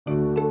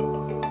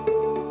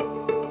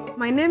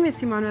My name is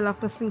Emmanuella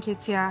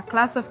and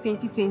class of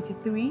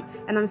 2023,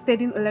 and I'm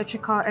studying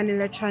electrical and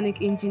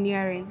electronic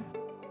engineering.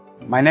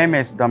 My name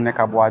is Dominic,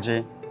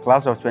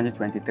 class of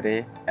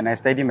 2023, and I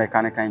study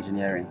mechanical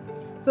engineering.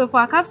 So for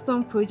our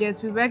capstone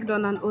project, we worked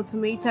on an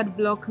automated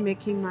block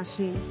making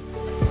machine.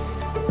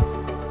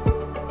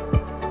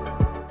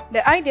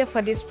 The idea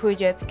for this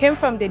project came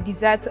from the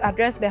desire to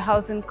address the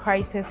housing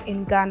crisis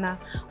in Ghana,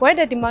 where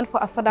the demand for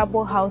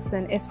affordable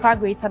housing is far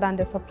greater than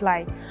the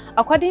supply.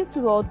 According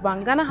to World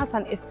Bank, Ghana has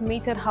an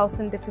estimated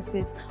housing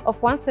deficit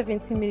of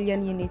 170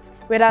 million units,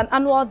 with an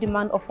annual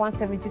demand of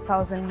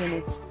 170,000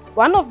 units.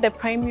 One of the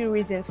primary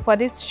reasons for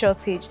this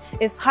shortage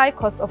is high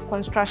cost of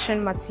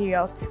construction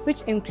materials,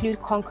 which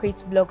include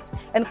concrete blocks,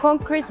 and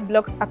concrete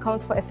blocks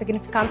account for a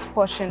significant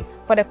portion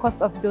for the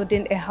cost of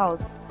building a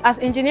house. As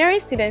engineering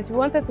students, we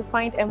wanted to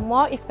find a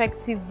more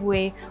effective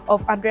way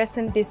of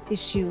addressing this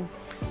issue.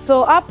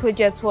 So our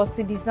project was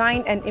to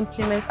design and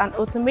implement an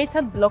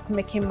automated block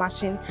making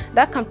machine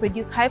that can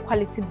produce high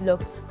quality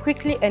blocks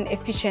quickly and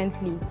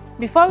efficiently.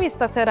 Before we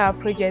started our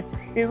project,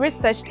 we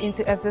researched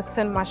into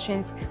existing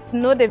machines to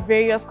know the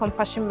various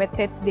compacting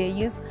methods they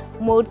use,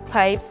 mold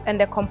types,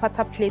 and the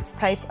compactor plate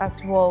types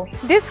as well.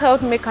 This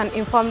helped make an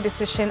informed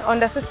decision on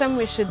the system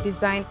we should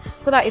design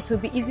so that it will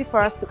be easy for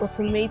us to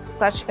automate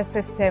such a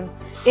system.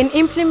 In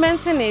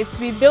implementing it,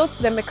 we built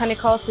the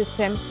mechanical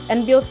system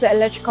and built the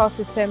electrical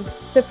system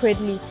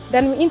separately.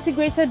 Then we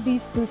integrated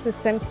these two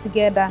systems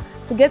together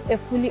to get a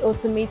fully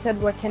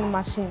automated working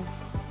machine.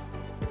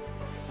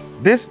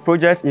 This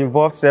project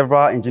involved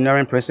several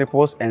engineering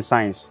principles and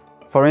science.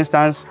 For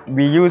instance,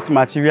 we used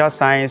material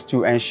science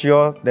to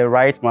ensure the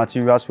right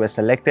materials were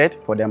selected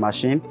for the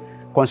machine,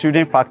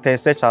 considering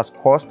factors such as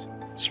cost,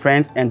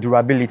 strength, and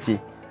durability.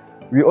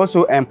 We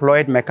also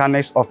employed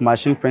mechanics of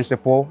machine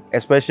principle,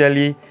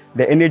 especially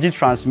the energy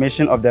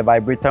transmission of the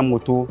vibrator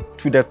motor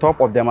to the top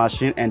of the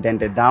machine and then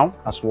the down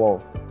as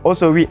well.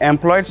 Also, we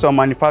employed some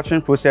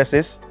manufacturing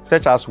processes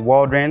such as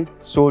welding,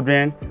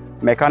 soldering,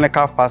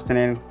 mechanical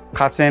fastening,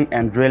 cutting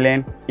and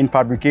drilling in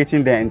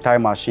fabricating the entire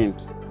machine.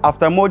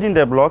 After molding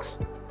the blocks,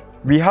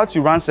 we had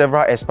to run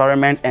several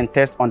experiments and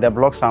tests on the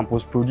block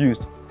samples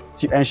produced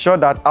to ensure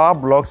that our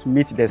blocks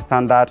meet the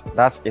standard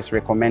that is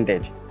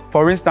recommended.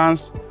 For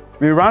instance,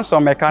 we ran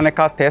some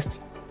mechanical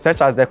tests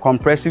such as the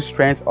compressive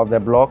strength of the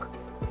block,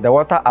 the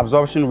water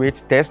absorption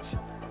rate test,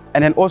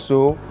 and then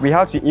also we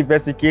had to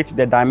investigate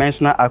the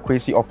dimensional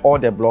accuracy of all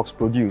the blocks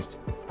produced.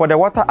 For the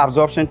water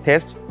absorption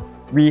test,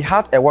 we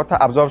had a water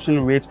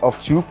absorption rate of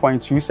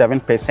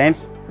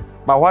 2.27%,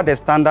 but what the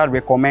standard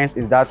recommends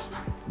is that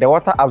the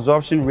water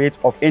absorption rate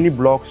of any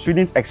block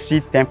shouldn't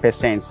exceed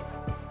 10%.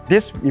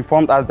 This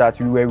informed us that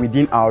we were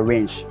within our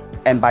range,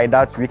 and by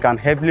that we can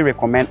heavily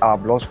recommend our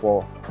blocks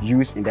for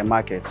use in the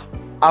market.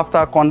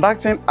 After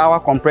conducting our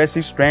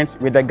compressive strength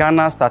with the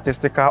Ghana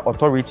Statistical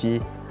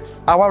Authority,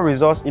 our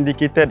results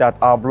indicated that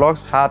our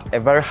blocks had a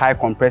very high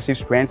compressive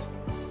strength,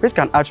 which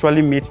can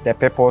actually meet the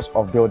purpose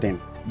of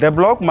building. The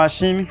block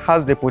machine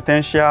has the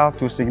potential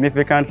to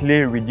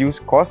significantly reduce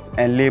cost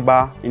and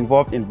labor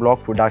involved in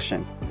block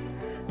production.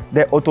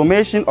 The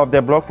automation of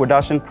the block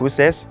production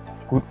process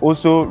could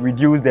also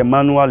reduce the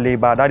manual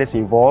labor that is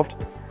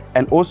involved,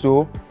 and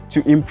also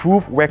to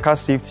improve worker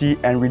safety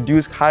and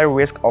reduce high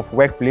risk of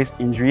workplace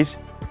injuries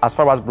as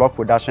far as block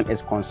production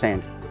is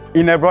concerned.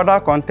 In a broader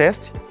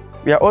context,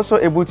 we are also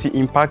able to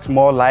impact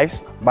more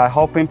lives by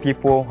helping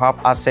people have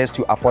access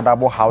to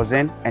affordable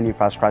housing and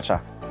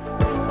infrastructure.